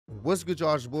What's good,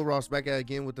 y'all? It's your boy Ross back at it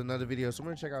again with another video. So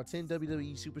we're gonna check out 10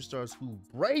 WWE superstars who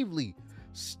bravely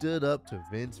stood up to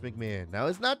Vince McMahon. Now,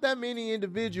 it's not that many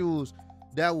individuals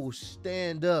that will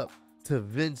stand up to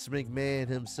Vince McMahon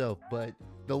himself, but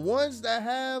the ones that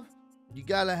have, you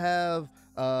gotta have,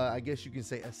 I guess you can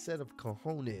say, a set of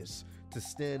cojones to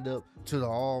stand up to the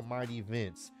almighty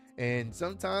Vince. And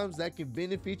sometimes that can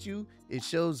benefit you. It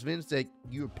shows Vince that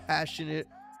you're passionate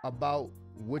about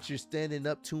what you're standing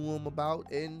up to him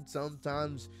about, and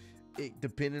sometimes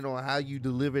depending on how you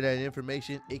deliver that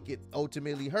information, it could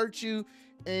ultimately hurt you,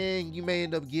 and you may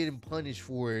end up getting punished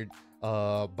for it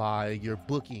by your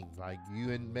booking. Like, you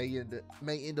may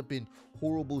end up in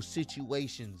horrible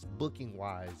situations booking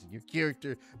wise. Your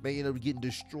character may end up getting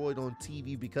destroyed on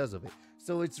TV because of it.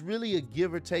 So it's really a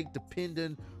give or take,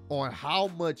 depending on how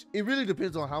much, it really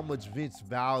depends on how much Vince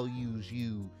values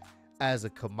you as a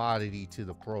commodity to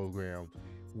the program,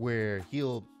 where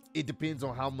it depends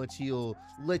on how much he'll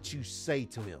let you say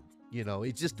to him. You know,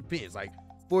 it just depends. Like,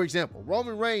 for example,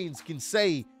 Roman Reigns can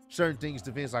say certain things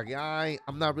to Vince, like,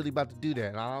 I'm not really about to do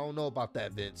that. I don't know about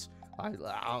that, Vince.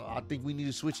 I think we need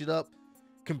to switch it up,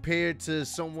 compared to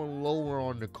someone lower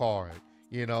on the card.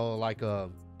 You know, like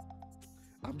I'm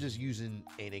just using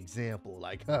an example,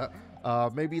 like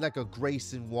maybe like a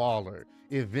Grayson Waller.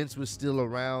 If Vince was still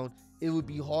around, it would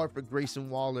be hard for Grayson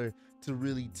Waller to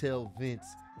really tell Vince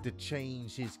to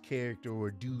change his character or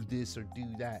do this or do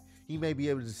that. He may be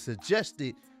able to suggest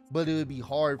it, but it would be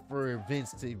hard for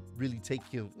Vince to really take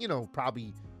him, you know,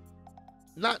 probably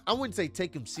not, I wouldn't say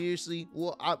take him seriously.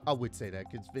 Well, I would say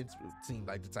that, because Vince would seem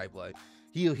like the type, like,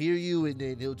 he'll hear you and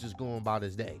then he'll just go about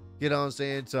his day. You know what I'm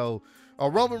saying? So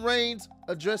Roman Reigns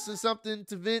addressing something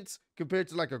to Vince compared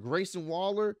to like a Grayson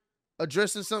Waller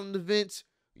addressing something to Vince,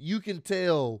 you can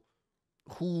tell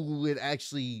who would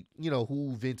actually, you know,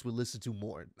 who Vince would listen to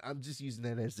more. I'm just using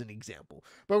that as an example.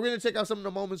 But we're going to check out some of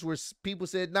the moments where people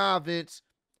said, nah, Vince,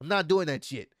 I'm not doing that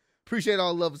shit. Appreciate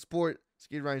all the love and support. Let's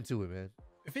get right into it, man.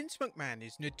 Vince McMahon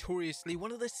is notoriously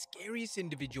one of the scariest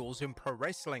individuals in pro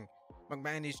wrestling.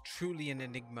 McMahon is truly an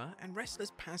enigma, and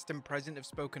wrestlers past and present have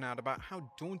spoken out about how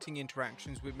daunting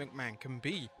interactions with McMahon can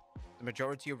be. The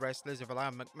majority of wrestlers have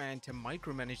allowed McMahon to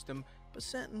micromanage them, but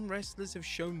certain wrestlers have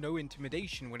shown no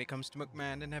intimidation when it comes to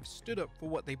McMahon and have stood up for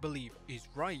what they believe is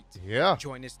right. Yeah.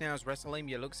 Join us now as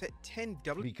WrestleMania looks at 10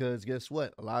 Because guess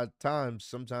what? A lot of times,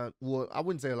 sometimes, well, I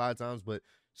wouldn't say a lot of times, but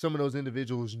some of those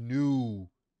individuals knew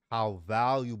how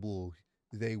valuable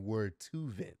they were to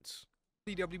Vince.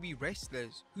 WWE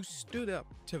wrestlers who stood up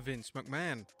to Vince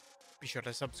McMahon. Be sure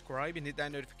to subscribe and hit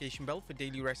that notification bell for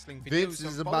daily wrestling videos. Vince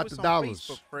is and about follow the us on dollars.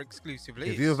 Facebook for exclusive If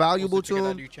lists. you're valuable Also, to check out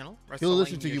our him, new channel, he'll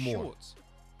listen to WrestleMania you more. Shorts.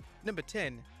 Number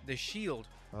 10, The Shield.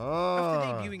 Ah.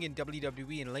 After debuting in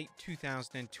WWE in late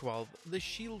 2012, The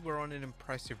Shield were on an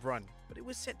impressive run, but it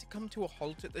was set to come to a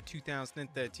halt at the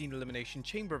 2013 Elimination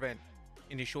Chamber event.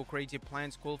 Initial creative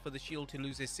plans called for The Shield to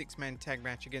lose a six-man tag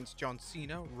match against John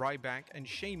Cena, Ryback, and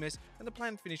Sheamus, and the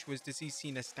planned finish was to see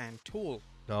Cena stand tall.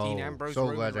 Dean Ambrose,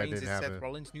 Roman Reigns, and Seth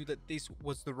Rollins knew that this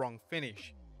was the wrong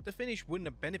finish. The finish wouldn't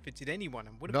have benefited anyone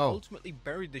and would have ultimately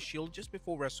buried The Shield just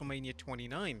before WrestleMania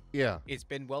 29. Yeah. It's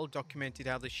been well documented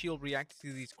how The Shield reacted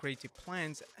to these creative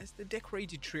plans, as the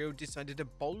decorated trio decided to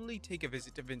boldly take a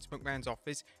visit to Vince McMahon's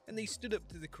office, and they stood up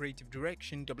to the creative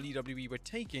direction WWE were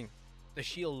taking. The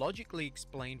Shield logically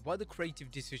explained why the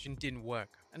creative decision didn't work,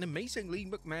 and amazingly,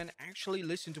 McMahon actually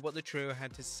listened to what the trio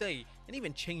had to say and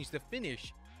even changed the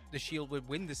finish. The Shield would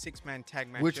win the six-man tag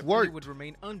match, which and worked. they would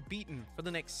remain unbeaten for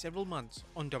the next several months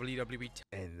on WWE.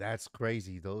 And that's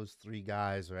crazy. Those three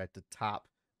guys are at the top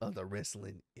of the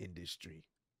wrestling industry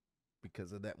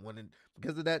because of that one,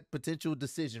 because of that potential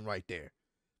decision right there.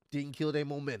 Didn't kill their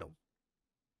momentum.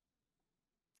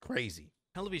 Crazy.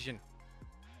 Television.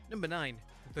 Number 9,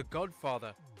 The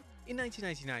Godfather. In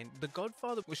 1999, The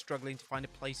Godfather was struggling to find a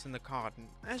place in the card, and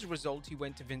as a result, he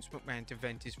went to Vince McMahon to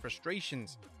vent his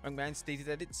frustrations. McMahon stated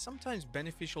that it's sometimes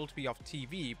beneficial to be off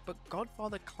TV, but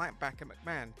Godfather clapped back at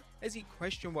McMahon as he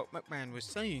questioned what McMahon was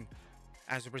saying.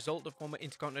 As a result, the former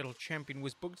Intercontinental Champion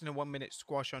was booked in a 1-minute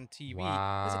squash on TV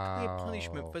as a clear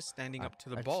punishment for standing up to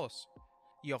the boss.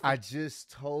 I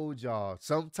just told y'all,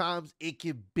 sometimes it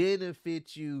can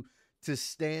benefit you to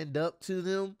stand up to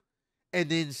them, and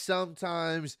then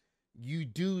sometimes you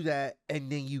do that and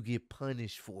then you get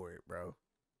punished for it, bro.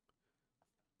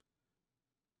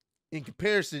 In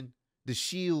comparison, The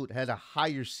Shield had a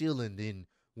higher ceiling than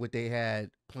what they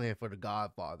had planned for The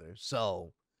Godfather.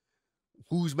 So,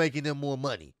 who's making them more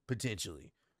money,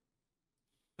 potentially?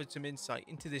 Put some insight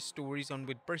into this stories on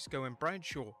with Briscoe and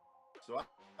Bradshaw. So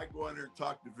I go in there and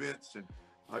talk to Vince, and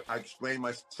I explain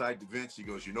my side to Vince. He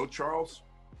goes, you know, Charles,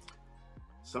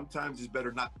 sometimes it's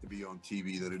better not to be on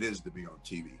TV than it is to be on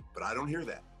TV. But I don't hear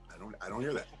that. I don't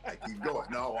hear that. I keep going.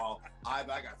 No, well, I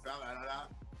got found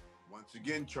out. Once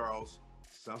again, Charles,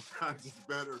 sometimes it's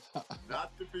better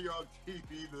not to be on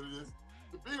TV than it is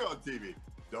to be on TV.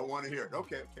 Don't want to hear it.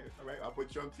 Okay, all right. I'll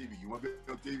put you on TV. You want to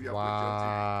be on TV?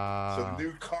 I'll put you on TV. So the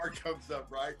new card comes up,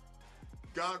 right?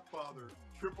 Godfather,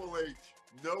 Triple H,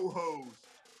 no hose,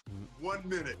 1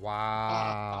 minute.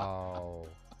 Wow.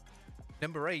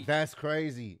 Number 8. That's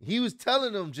crazy. He was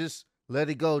telling them, just let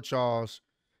it go, Charles.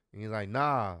 And he's like,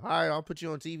 nah, all right, I'll put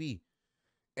you on TV.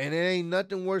 And it ain't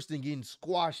nothing worse than getting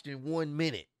squashed in 1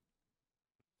 minute.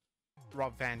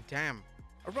 Rob Van Dam.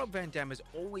 Rob Van Dam has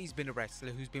always been a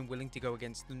wrestler who's been willing to go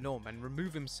against the norm and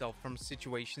remove himself from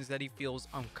situations that he feels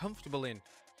uncomfortable in.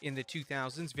 In the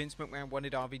 2000s, Vince McMahon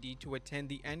wanted RVD to attend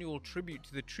the annual tribute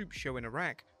to the Troop show in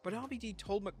Iraq, but RVD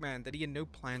told McMahon that he had no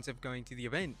plans of going to the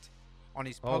event. On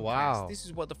his podcast, this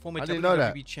is what the former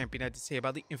WWE champion had to say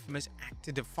about the infamous Act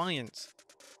of Defiance.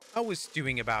 I was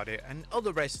stewing about it, and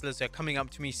other wrestlers are coming up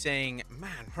to me saying,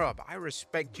 "Man, Rob, I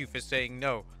respect you for saying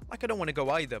no. Like, I don't want to go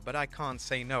either, but I can't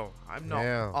say no. I'm not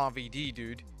RVD,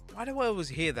 dude." Why do I always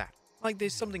hear that? Like,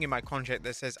 there's something in my contract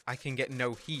that says I can get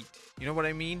no heat. You know what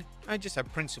I mean? I just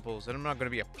have principles, and I'm not going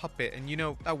to be a puppet, and you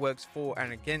know, that works for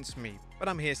and against me. But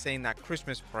I'm here saying that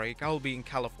Christmas break, I'll be in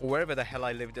California, or wherever the hell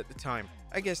I lived at the time.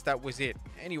 I guess that was it.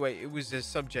 Anyway, it was a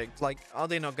subject, like, are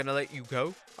they not going to let you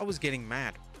go? I was getting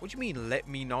mad. What do you mean, let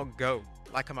me not go?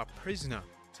 Like I'm a prisoner?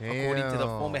 Damn. According to the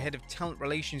former head of talent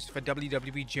relations for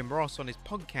WWE, Jim Ross, on his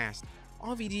podcast,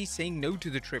 RVD saying no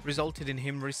to the trip resulted in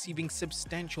him receiving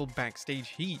substantial backstage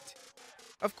heat.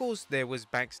 Of course, there was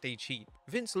backstage heat.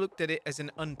 Vince looked at it as an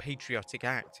unpatriotic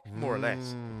act, more or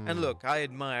less. And look, I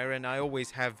admire and I always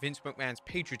have Vince McMahon's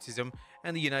patriotism,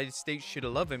 and the United States should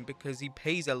love him because he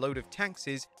pays a load of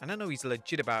taxes, and I know he's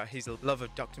legit about his love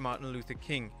of Dr. Martin Luther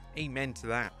King. Amen to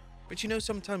that. But you know,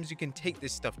 sometimes you can take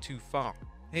this stuff too far.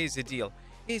 Here's the deal.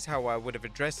 Here's how I would have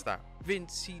addressed that.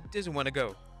 Vince, he doesn't want to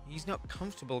go. He's not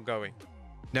comfortable going.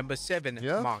 Number 7,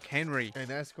 Mark Henry. And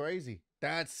that's crazy.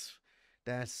 That's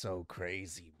so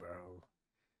crazy, bro.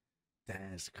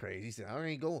 That's crazy. He said, I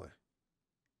ain't going.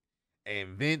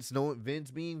 And Vince, knowing Vince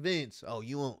being Vince, oh,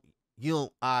 you don't,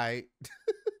 all right.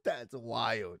 That's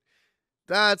wild.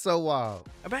 That's so wild.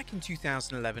 Back in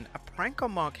 2011, a prank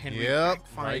on Mark Henry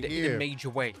backfired in a major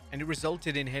way, and it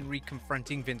resulted in Henry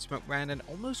confronting Vince McMahon and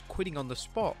almost quitting on the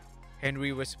spot.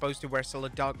 Henry was supposed to wrestle a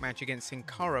dark match against Sin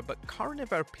Cara, but Cara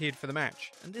never appeared for the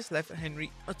match, and this left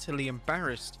Henry utterly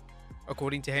embarrassed.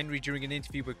 According to Henry during an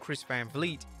interview with Chris Van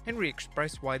Vliet, Henry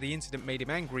expressed why the incident made him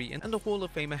angry, and the Hall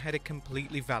of Famer had a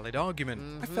completely valid argument.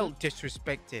 I felt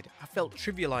disrespected. I felt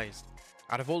trivialized.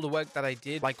 Out of all the work that I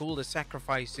did, like all the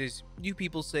sacrifices, you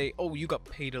people say, oh, you got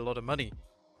paid a lot of money.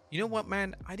 You know what,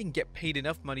 man? I didn't get paid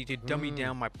enough money to dummy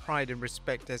down my pride and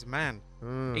respect as a man.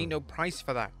 Ain't no price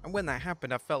for that. And when that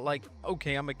happened, I felt like,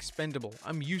 okay, I'm expendable.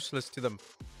 I'm useless to them.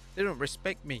 They don't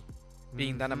respect me.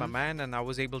 Being that I'm a man and I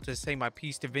was able to say my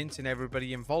piece to Vince and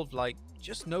everybody involved, like,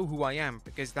 just know who I am,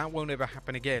 because that won't ever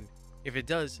happen again. If it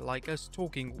does, like, us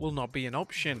talking will not be an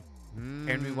option.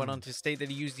 Henry went on to state that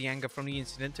he used the anger from the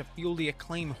incident to fuel the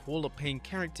acclaimed Hall of Pain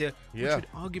character, which would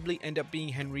arguably end up being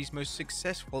Henry's most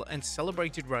successful and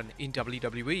celebrated run in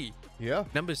WWE.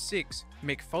 Number 6,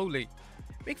 Mick Foley.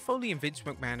 Mick Foley and Vince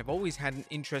McMahon have always had an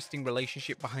interesting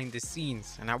relationship behind the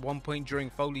scenes, and at one point during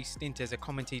Foley's stint as a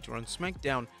commentator on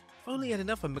SmackDown, Foley had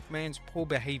enough of McMahon's poor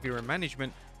behavior and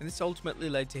management, and this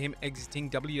ultimately led to him exiting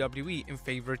WWE in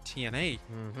favor of TNA.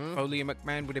 Foley and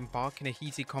McMahon would embark in a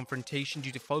heated confrontation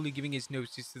due to Foley giving his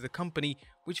notice to the company,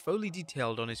 which Foley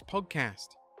detailed on his podcast.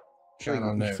 He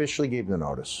officially gave the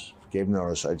notice.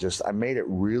 I made it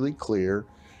really clear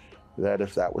that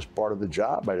if that was part of the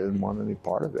job, I didn't want any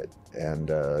part of it. And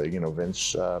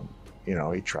Vince,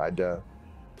 he tried to.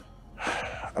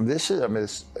 This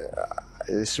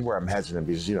is where I'm hesitant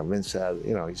because Vince had,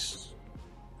 he's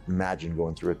imagine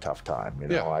going through a tough time.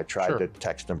 I tried to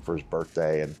text him for his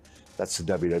birthday, and that's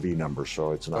the WWE number,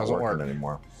 so it's not working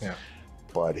anymore.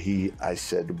 But I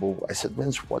said,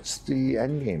 Vince, what's the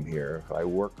end game here? If I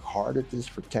work hard at this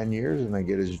for 10 years and I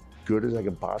get as good as I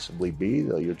can possibly be,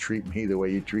 you'll treat me the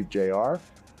way you treat JR.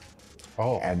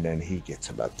 And then he gets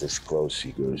about this close.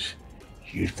 He goes,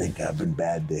 you think I've been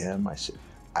bad to him? I said,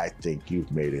 I think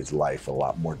you've made his life a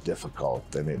lot more difficult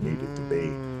than it needed to be.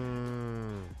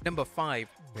 Number 5,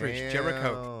 Chris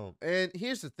Jericho. And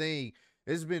here's the thing.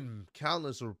 There's been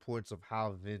countless reports of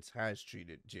how Vince has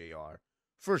treated JR.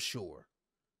 For sure.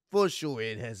 For sure,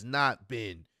 it has not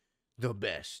been the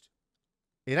best.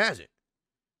 It hasn't.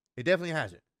 It definitely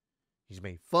hasn't. He's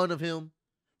made fun of him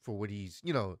for what he's,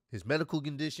 his medical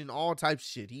condition, all types of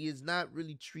shit. He has not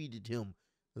really treated him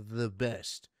the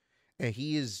best. And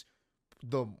he is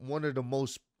one of the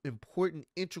most important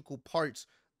integral parts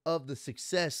of the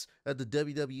success of the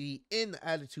WWE in the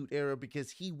Attitude Era,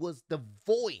 because he was the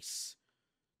voice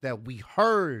that we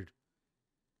heard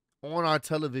on our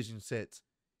television sets,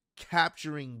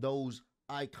 capturing those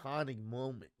iconic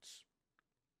moments.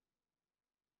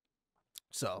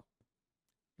 So,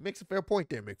 makes a fair point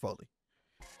there, Mick Foley.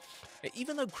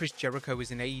 Even though Chris Jericho is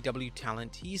an AEW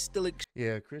talent, he is still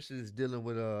Chris is dealing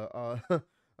with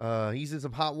he's in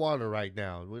some hot water right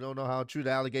now. We don't know how true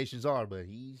the allegations are, but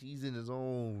he's in his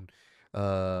own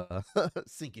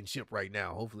sinking ship right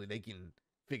now. Hopefully they can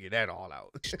figure that all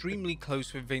out. extremely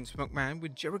close with Vince McMahon,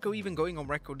 with Jericho even going on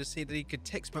record to say that he could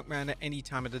text McMahon at any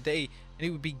time of the day and he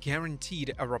would be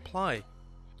guaranteed a reply.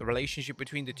 The relationship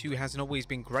between the two hasn't always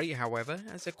been great, however,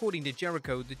 as according to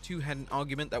Jericho, the two had an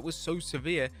argument that was so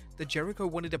severe that Jericho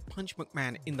wanted to punch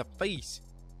McMahon in the face.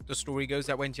 The story goes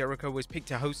that when Jericho was picked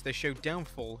to host the show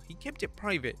Downfall, he kept it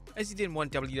private, as he didn't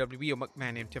want WWE or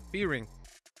McMahon interfering.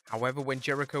 However, when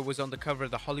Jericho was on the cover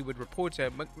of The Hollywood Reporter,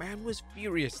 McMahon was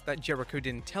furious that Jericho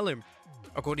didn't tell him.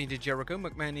 According to Jericho,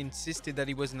 McMahon insisted that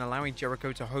he wasn't allowing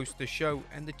Jericho to host the show,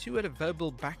 and the two had a verbal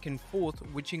back and forth,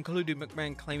 which included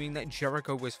McMahon claiming that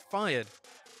Jericho was fired.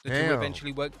 The two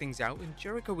eventually worked things out, and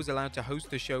Jericho was allowed to host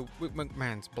the show with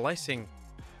McMahon's blessing.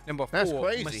 Number 4,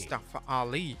 Mustafa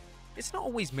Ali. It's not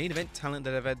always main event talent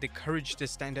that have had the courage to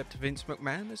stand up to Vince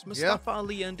McMahon, as Mustafa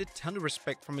Ali earned a ton of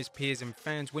respect from his peers and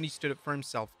fans when he stood up for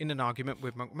himself in an argument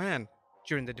with McMahon.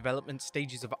 During the development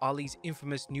stages of Ali's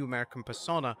infamous New American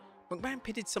persona, McMahon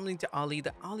pitted something to Ali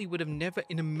that Ali would have never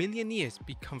in a million years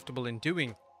be comfortable in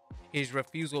doing. His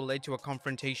refusal led to a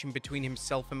confrontation between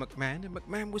himself and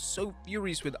McMahon was so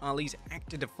furious with Ali's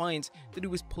act of defiance that he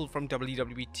was pulled from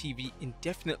WWE TV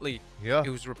indefinitely. It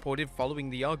was reported following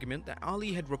the argument that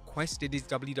Ali had requested his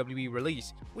WWE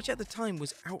release, which at the time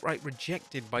was outright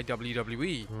rejected by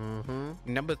WWE.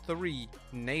 Number 3,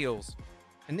 Nails.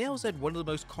 And Nails had one of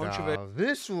the most controversial...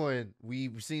 This one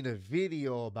we've seen a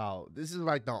video about. This is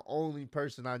like the only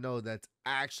person I know that's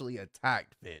actually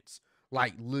attacked Vince.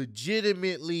 Like,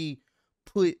 legitimately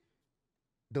put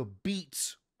the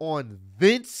beats on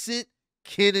Vincent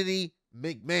Kennedy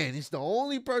McMahon. It's the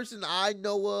only person I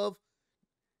know of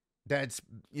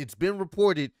it's been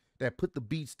reported that put the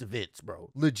beats to Vince, bro.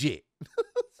 Legit.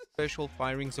 Controversial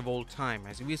firings of all time,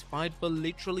 as he was fired for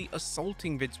literally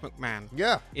assaulting Vince McMahon.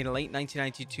 In late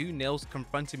 1992, Nails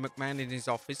confronted McMahon in his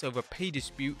office over a pay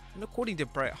dispute, and according to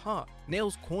Bret Hart,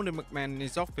 Nails cornered McMahon in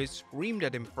his office, screamed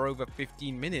at him for over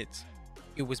 15 minutes.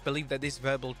 It was believed that this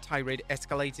verbal tirade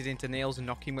escalated into Nails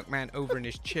knocking McMahon over in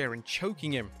his chair and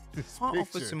choking him. Hart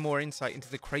offers some more insight into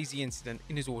the crazy incident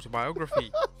in his autobiography.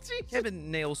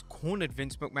 Kevin Nails cornered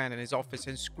Vince McMahon in his office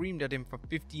and screamed at him for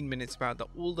 15 minutes about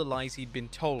all the lies he'd been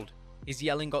told. His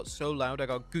yelling got so loud I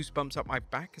got goosebumps up my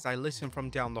back as I listened from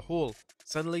down the hall.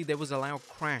 Suddenly there was a loud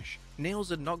crash. Nails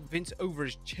had knocked Vince over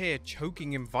his chair,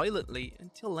 choking him violently,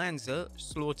 until Lanza,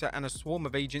 Slaughter and a swarm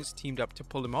of agents teamed up to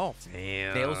pull him off.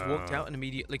 Nails walked out and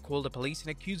immediately called the police and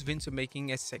accused Vince of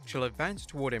making a sexual advance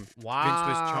toward him. Vince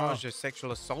was charged of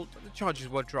sexual assault, and the charges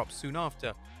were dropped soon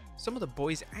after. Some of the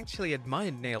boys actually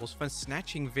admired Nails for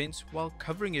snatching Vince while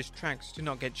covering his tracks to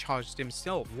not get charged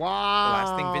himself. The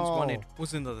last thing Vince wanted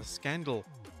was another scandal.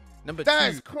 Number 2.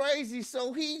 That's crazy.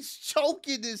 So he's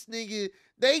choking this nigga.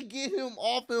 They get him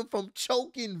off him from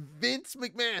choking Vince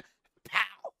McMahon.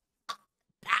 Pow.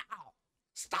 Pow.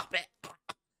 Stop it.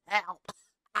 Help.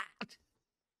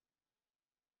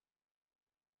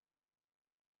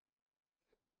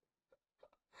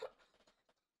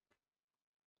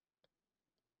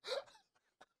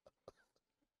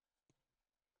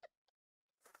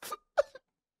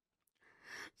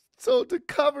 So to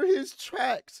cover his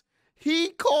tracks, he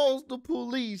calls the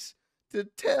police to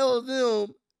tell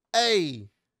them, hey,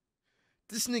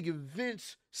 this nigga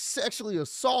Vince sexually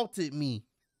assaulted me.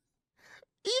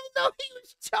 Even though he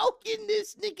was choking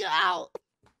this nigga out.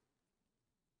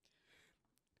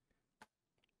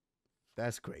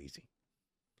 That's crazy.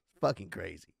 Fucking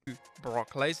crazy.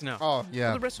 Brock Lesnar. Oh,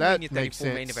 yeah. The WrestleMania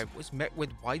 34 main event was met with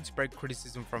widespread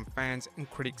criticism from fans and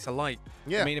critics alike.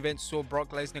 The main event saw Brock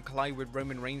Lesnar collide with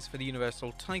Roman Reigns for the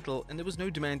Universal title, and there was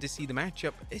no demand to see the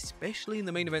matchup, especially in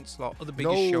the main event slot of the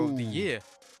biggest show of the year.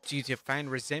 Due to fan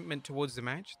resentment towards the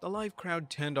match, the live crowd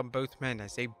turned on both men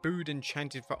as they booed and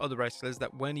chanted for other wrestlers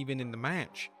that weren't even in the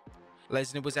match.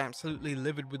 Lesnar was absolutely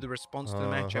livid with the response to the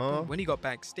matchup, and when he got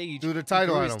backstage, he threw his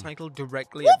title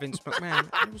directly at Vince McMahon,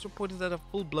 and it was reported that a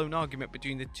full-blown argument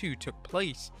between the two took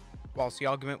place. Whilst the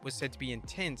argument was said to be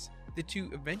intense, the two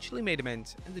eventually made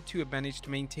amends, and the two have managed to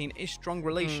maintain a strong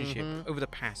relationship over the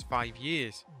past 5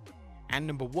 years. And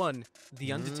number 1,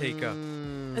 The Undertaker.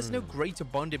 There's no greater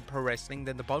bond in pro wrestling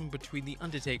than the bond between The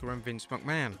Undertaker and Vince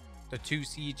McMahon. The two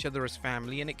see each other as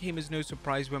family, and it came as no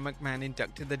surprise when McMahon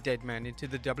inducted the dead man into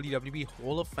the WWE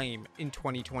Hall of Fame in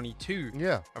 2022.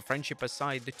 Yeah. A friendship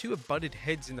aside, the two have butted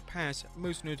heads in the past,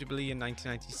 most notably in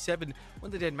 1997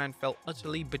 when the dead man felt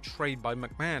utterly betrayed by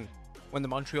McMahon. When the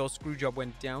Montreal Screwjob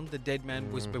went down, the dead man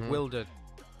was bewildered.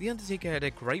 The Undertaker had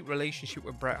a great relationship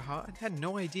with Bret Hart and had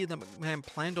no idea that McMahon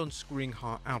planned on screwing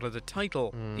Hart out of the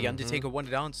title. The Undertaker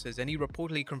wanted answers, and he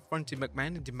reportedly confronted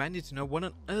McMahon and demanded to know what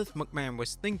on earth McMahon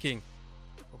was thinking.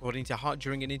 According to Hart,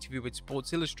 during an interview with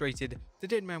Sports Illustrated, the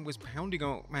dead man was pounding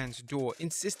on McMahon's door,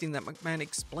 insisting that McMahon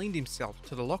explained himself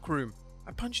to the locker room.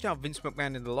 I punched out Vince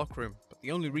McMahon in the locker room, but the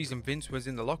only reason Vince was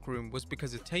in the locker room was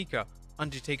because of Taker.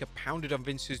 Undertaker pounded on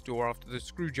Vince's door after the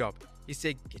screwjob. He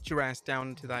said, "Get your ass down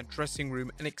into that dressing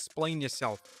room and explain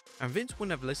yourself." And Vince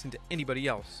wouldn't have listened to anybody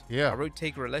else. Yeah. I wrote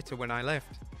Taker a letter when I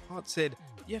left. Hart said,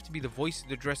 "You have to be the voice of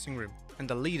the dressing room and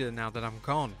the leader now that I'm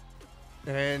gone."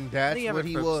 And that's There you have what it,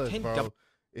 he folks. was, 10 bro.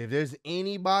 If there's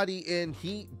anybody in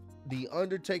The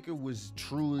Undertaker was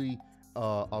truly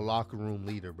a locker room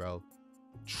leader, bro.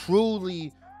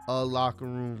 Truly a locker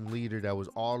room leader that was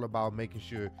all about making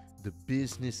sure the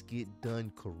business get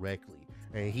done correctly.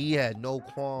 And he had no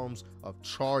qualms of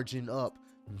charging up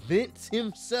Vince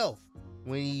himself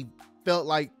when he felt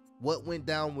like what went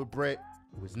down with Bret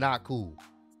was not cool.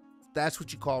 That's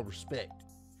what you call respect.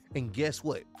 And guess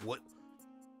what?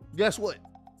 Guess what?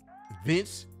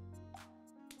 Vince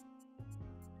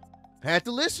had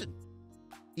to listen.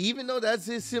 Even though that's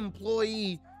his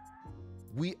employee,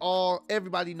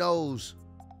 everybody knows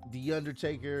The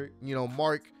Undertaker,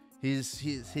 Mark, his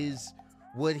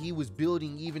what he was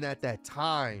building even at that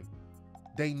time.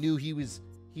 They knew he was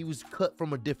cut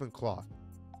from a different cloth.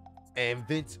 And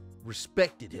Vince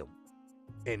respected him.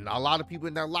 And a lot of people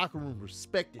in that locker room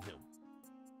respected him.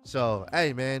 So,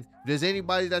 hey, man, if there's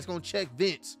anybody that's going to check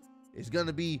Vince, it's going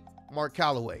to be Mark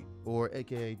Calloway, or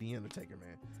AKA The Undertaker,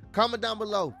 man. Comment down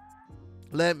below.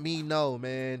 Let me know,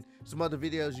 man. Some other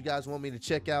videos you guys want me to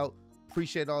check out.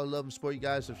 Appreciate all the love and support you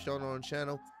guys have shown on the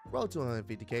channel. Road to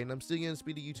 150K, and I'm still getting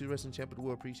Speedy YouTube Wrestling Champ of the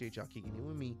World. Appreciate y'all kicking in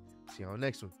with me. See y'all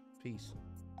next one. Peace.